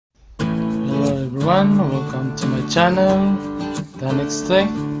everyone, welcome to my channel, the next day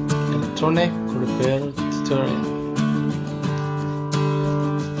electronic repair tutorial.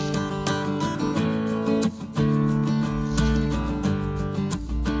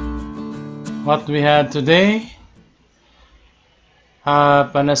 What we had today, a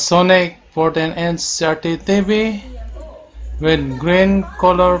Panasonic 14-inch CRT TV with green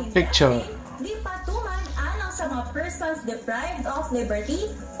color picture. Persons deprived of liberty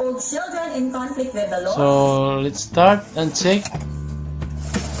or children in conflict with the law. So let's start and check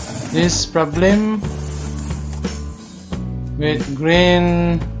this problem with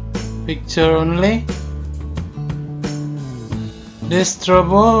green picture only. This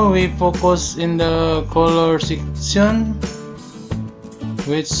trouble we focus in the color section,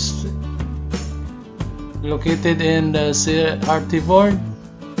 which located in the CRT board.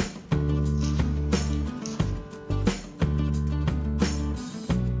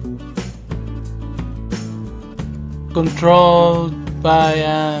 Controlled by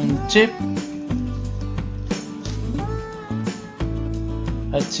chip,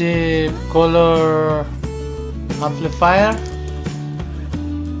 a chip color amplifier,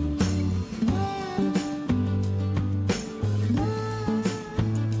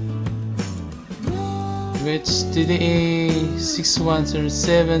 which TDA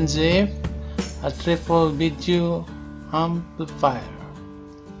 6107GF, a triple video amplifier.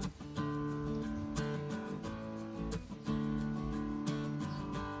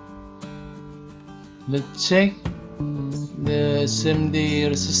 Let's check the SMD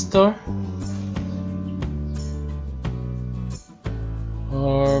resistor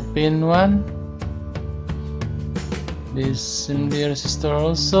or pin 1. This SMD resistor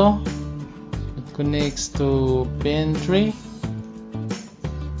also, it connects to pin 3.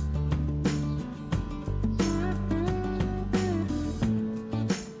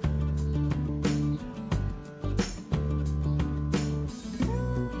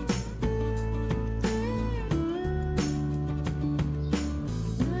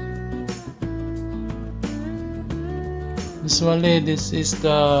 Usually this is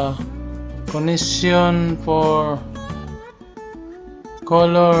the connection for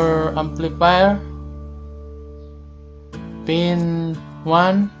color amplifier, pin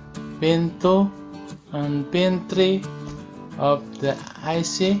 1, pin 2 and pin 3 of the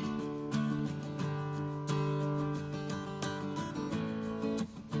IC.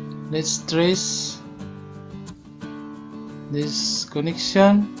 Let's trace this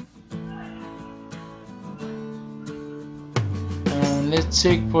connection. Let's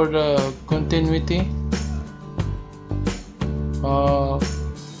check for the continuity of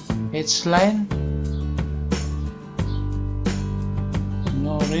each line.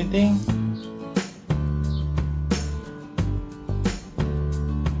 No reading.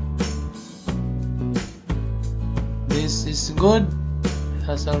 This is good, it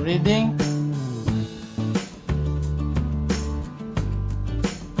has a reading.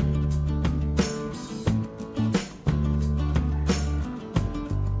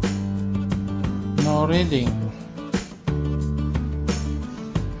 No reading.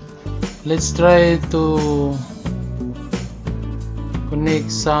 Let's try to connect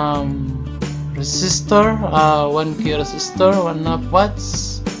some resistor, 1K resistor, 1.5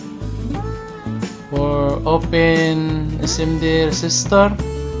 watts for open SMD resistor.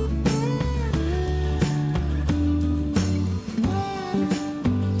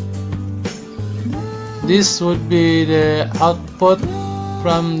 This would be the output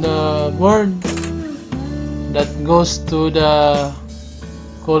from the board that goes to the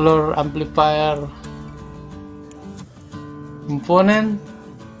color amplifier component,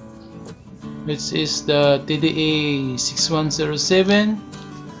 which is the TDA 6107.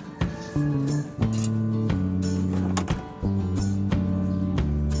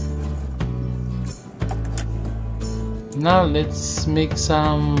 Now let's make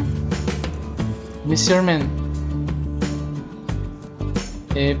some measurement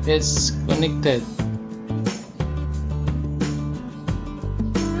if it's connected.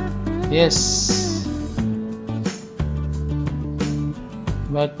 Yes,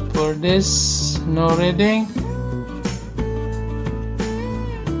 but for this, no reading.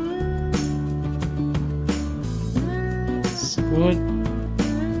 It's good.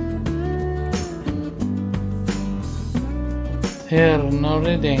 Here, no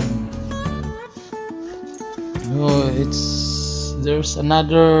reading. Oh, there's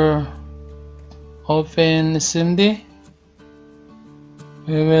another open SMD.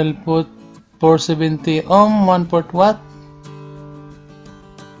 We will put 470 ohm 1/4 watt.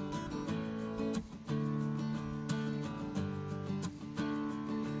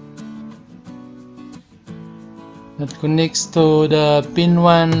 that connects to the pin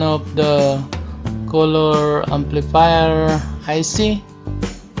 1 of the color amplifier IC.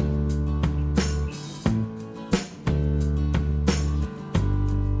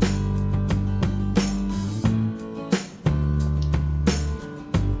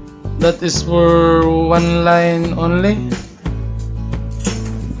 That is for one line only.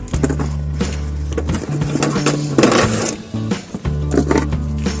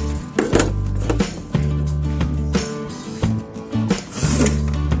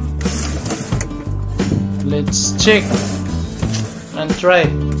 Let's check and try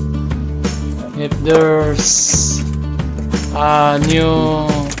if there's a new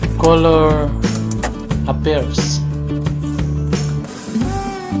color appears.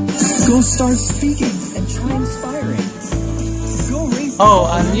 Go start speaking and try inspiring. Go raise. Oh,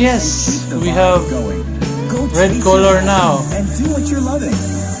 and yes, we have Go red chase color your now. passion and do what you're loving.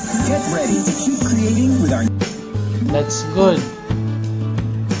 Get ready to keep creating with our. That's good.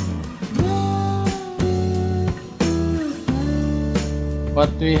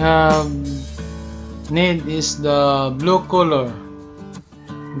 What we have need is the blue color.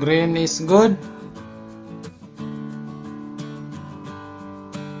 Green is good.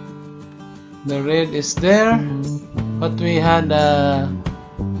 The red is there, but we had a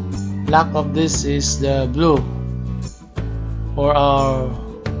lack of this is the blue. For our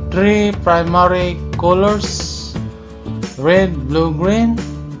three primary colors, red, blue, green.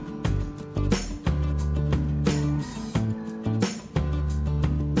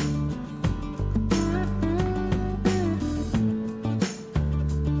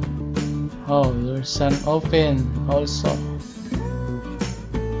 Oh, there's an open also.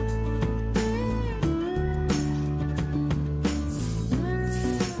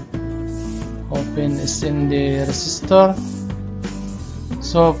 Open is in the resistor.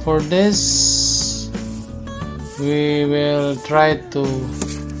 So for this, we will try to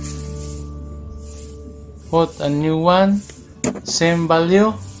put a new one, same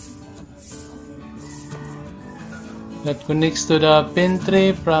value, that connects to the pin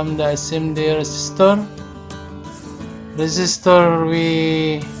 3 from the SMD resistor. Resistor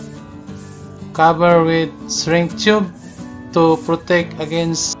we cover with shrink tube to protect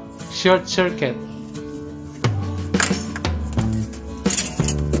against short circuit.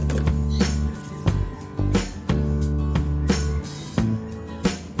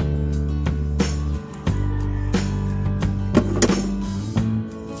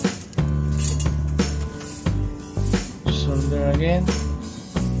 Solder again.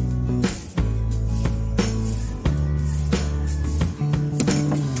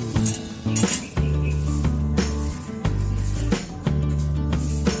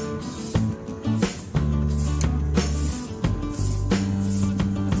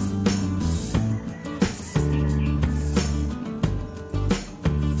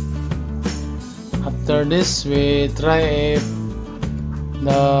 After this, we try if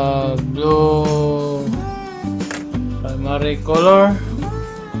the blue primary color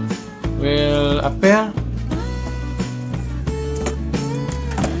will appear.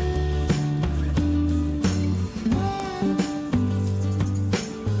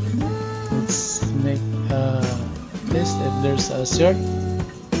 Let's make a test if there's a short.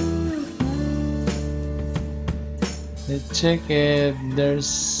 Let's check if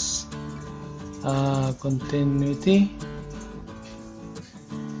there's continuity.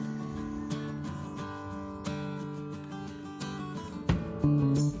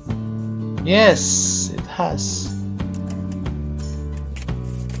 Yes, it has.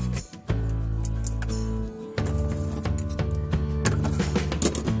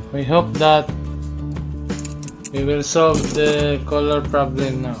 We hope that we will solve the color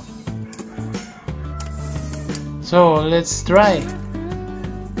problem now. So let's try.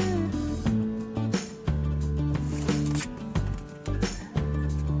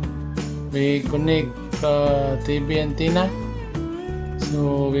 We connect TV antenna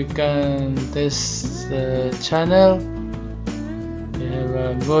so we can test the channel. We have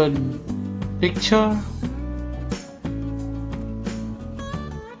a good picture.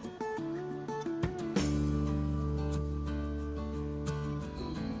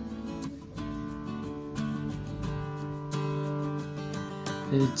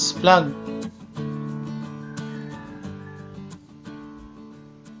 It's plugged.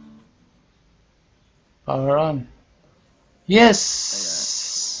 Power on.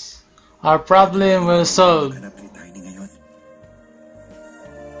 Yes! Our problem will solve.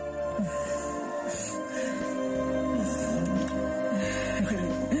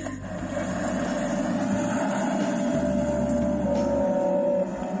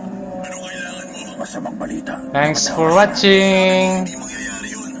 Masamang balita. Thanks for watching.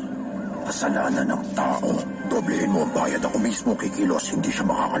 Kasalanan ng tao. Doblehin mo ang bayad, ako mismo kikilos. Hindi siya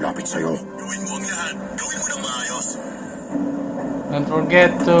makakalapit sa'yo. Gawin mo ang lahat. Gawin mo ng maayos. Don't forget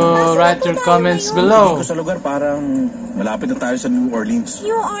to write your comments below. Sa lugar parang malapit na tayo sa New Orleans.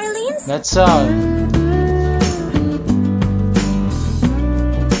 New Orleans? That's all.